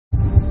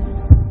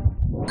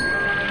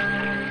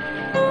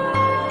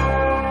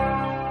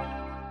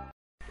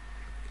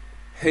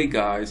Hey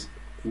guys,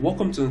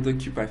 welcome to another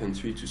Qpython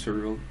 3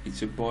 tutorial. It's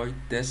your boy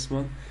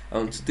TechMond, and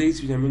on today's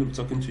video I'm going to be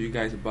talking to you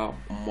guys about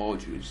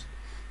modules.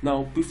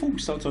 Now, before we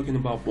start talking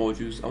about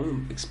modules, I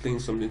want to explain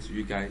something to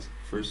you guys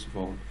first of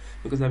all,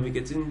 because I've been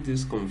getting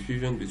this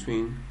confusion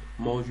between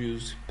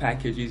modules,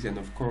 packages, and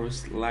of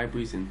course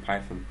libraries in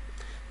Python.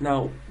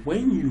 Now,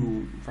 when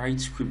you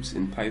write scripts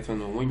in Python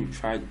or when you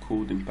try to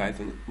code in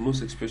Python,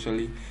 most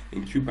especially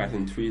in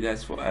Qpython 3,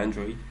 that's for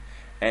Android,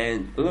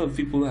 and a lot of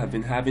people have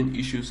been having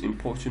issues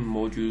importing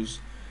modules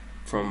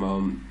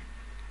from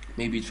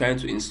maybe trying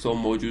to install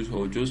modules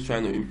or just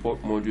trying to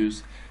import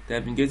modules. They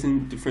have been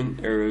getting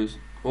different errors.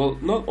 Well,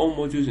 not all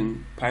modules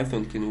in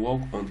Python can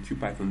work on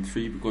Qpython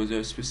 3 because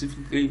there are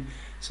specifically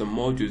some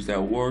modules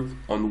that work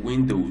on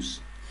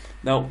Windows.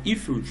 Now,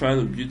 if you're trying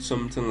to build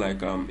something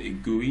like a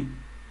GUI,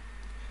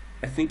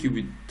 I think you'll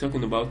be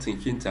talking about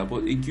Tinkinta,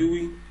 but a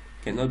GUI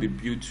cannot be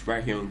built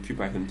right here on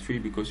Qpython 3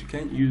 because you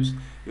can't use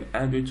your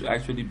Android to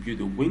actually build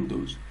a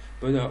Windows.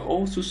 But there are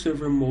also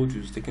several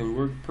modules that can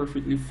work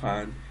perfectly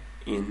fine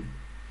in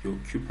your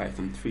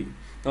Qpython 3.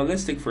 Now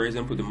let's take for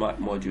example the math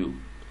module.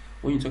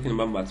 When you're talking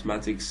about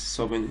mathematics,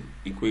 solving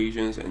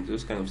equations and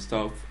those kind of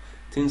stuff,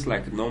 things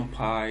like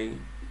NumPy,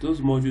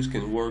 those modules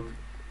can work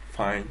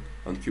fine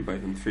on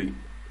Qpython 3.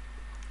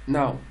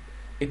 Now,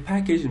 a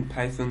package in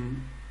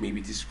Python may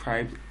be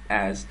described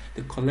as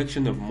the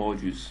collection of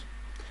modules.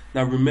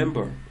 Now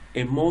remember,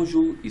 a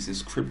module is a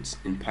script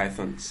in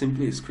Python,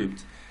 simply a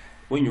script.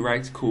 When you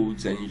write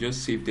codes and you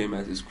just save them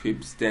as a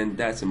script, then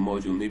that's a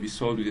module, maybe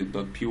solved with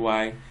a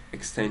 .py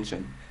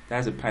extension.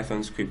 That's a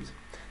Python script.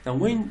 Now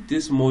when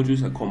these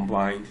modules are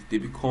combined, they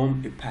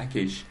become a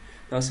package.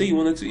 Now say you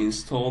wanted to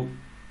install,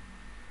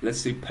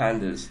 let's say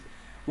pandas.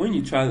 When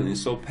you try to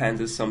install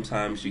pandas,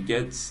 sometimes you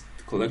get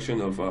the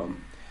collection of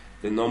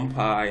the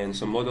NumPy and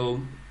some other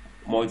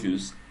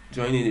modules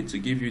joining it to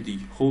give you the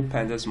whole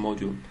pandas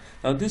module.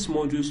 Now these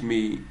modules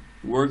may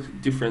work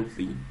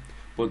differently,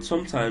 but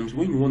sometimes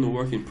when you want to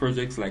work in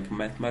projects like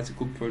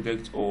mathematical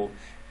projects or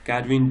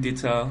gathering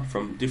data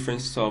from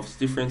different stuffs,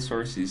 different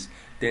sources,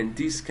 then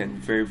this can be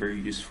very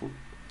useful.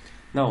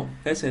 Now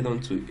let's head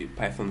on to a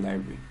Python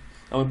library.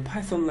 Now a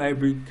Python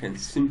library can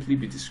simply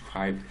be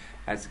described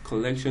as a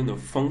collection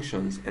of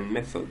functions and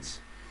methods.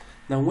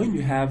 Now when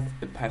you have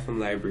a Python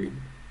library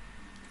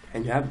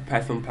and you have a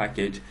Python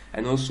package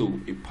and also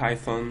a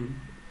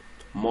Python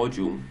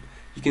module,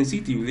 you can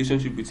see the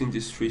relationship between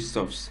these three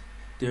stuffs.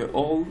 They're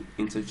all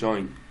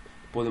interjoined,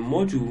 but a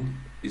module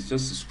is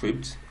just a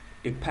script,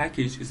 a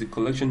package is a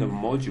collection of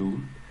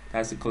module,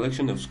 that's a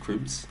collection of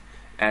scripts,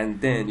 and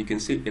then you can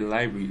say a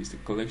library is a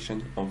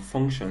collection of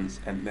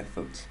functions and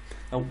methods.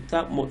 Now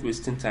without much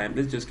wasting time,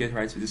 let's just get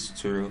right to this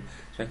tutorial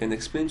so I can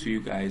explain to you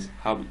guys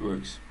how it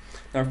works.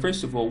 Now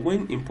first of all,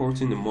 when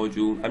importing a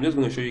module, I'm just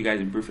going to show you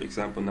guys a brief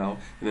example now,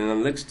 and then in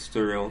the next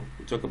tutorial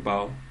we'll talk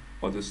about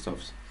other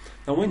stuffs.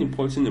 Now when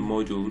importing a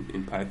module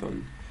in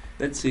Python,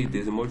 let's say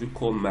there's a module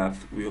called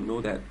math, we all know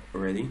that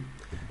already,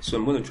 so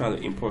I'm going to try to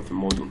import a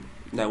module.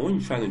 Now when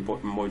you try to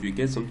import a module, you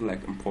get something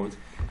like import,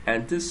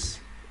 and this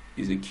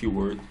is a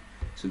keyword,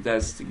 so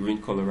that's the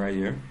green color right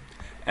here,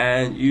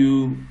 and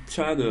you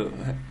try to,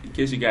 in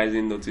case you guys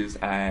didn't notice,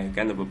 I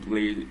kind of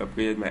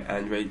upgraded my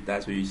Android.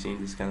 That's where you're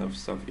seeing this kind of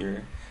stuff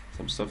here.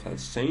 Some stuff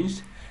has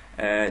changed,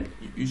 and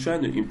you're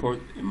trying to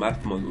import a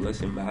math module, let's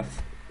say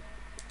math.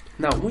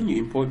 Now when you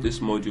import this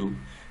module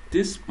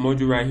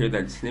right here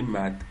that's named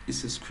math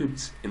is a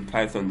script in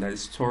Python that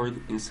is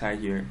stored inside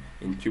here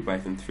in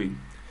Qpython 3.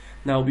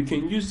 Now we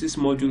can use this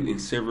module in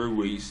several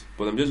ways,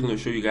 but I'm just going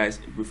to show you guys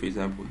a brief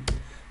example.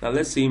 Now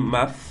let's say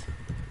math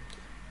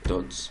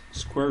dot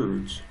square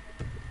root,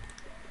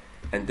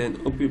 and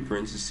then open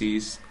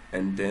parentheses,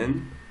 and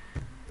then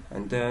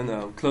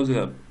close it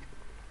up.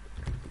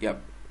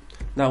 Yep.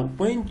 Now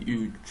when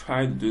you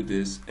try to do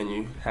this and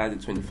you had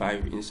the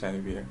 25 inside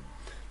of here,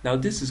 now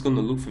this is going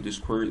to look for the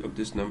square root of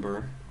this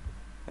number,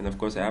 and of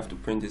course I have to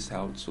print this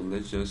out, so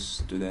let's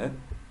just do that.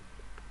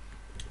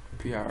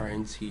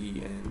 print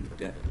and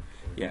that.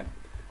 Yeah,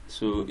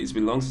 so it's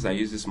been long since I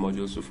used this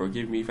module, so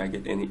forgive me if I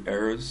get any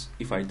errors.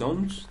 If I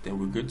don't, then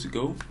we're good to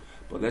go.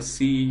 But let's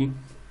see.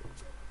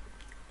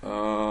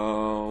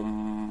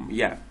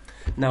 Yeah,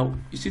 now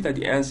you see that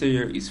the answer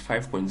here is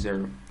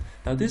 5.0.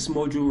 Now this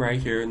module right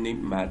here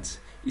named math,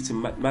 it's a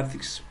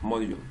mathematics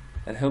module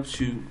that helps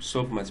you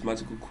solve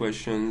mathematical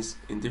questions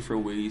in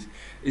different ways.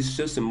 It's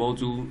just a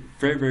module,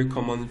 very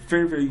common,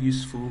 very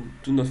useful.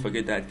 Do not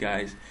forget that,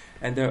 guys.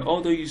 And there are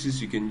other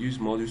uses you can use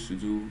modules to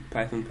do,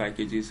 Python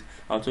packages.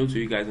 I'll talk to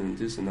you guys on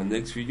this in the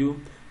next video,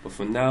 but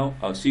for now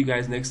I'll see you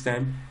guys next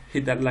time.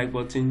 Hit that like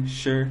button,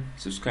 share,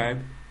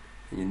 subscribe,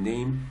 and your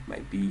name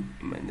might be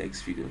in my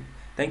next video.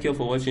 Thank you all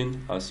for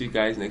watching. I'll see you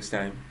guys next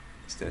time.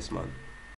 It's TechMond.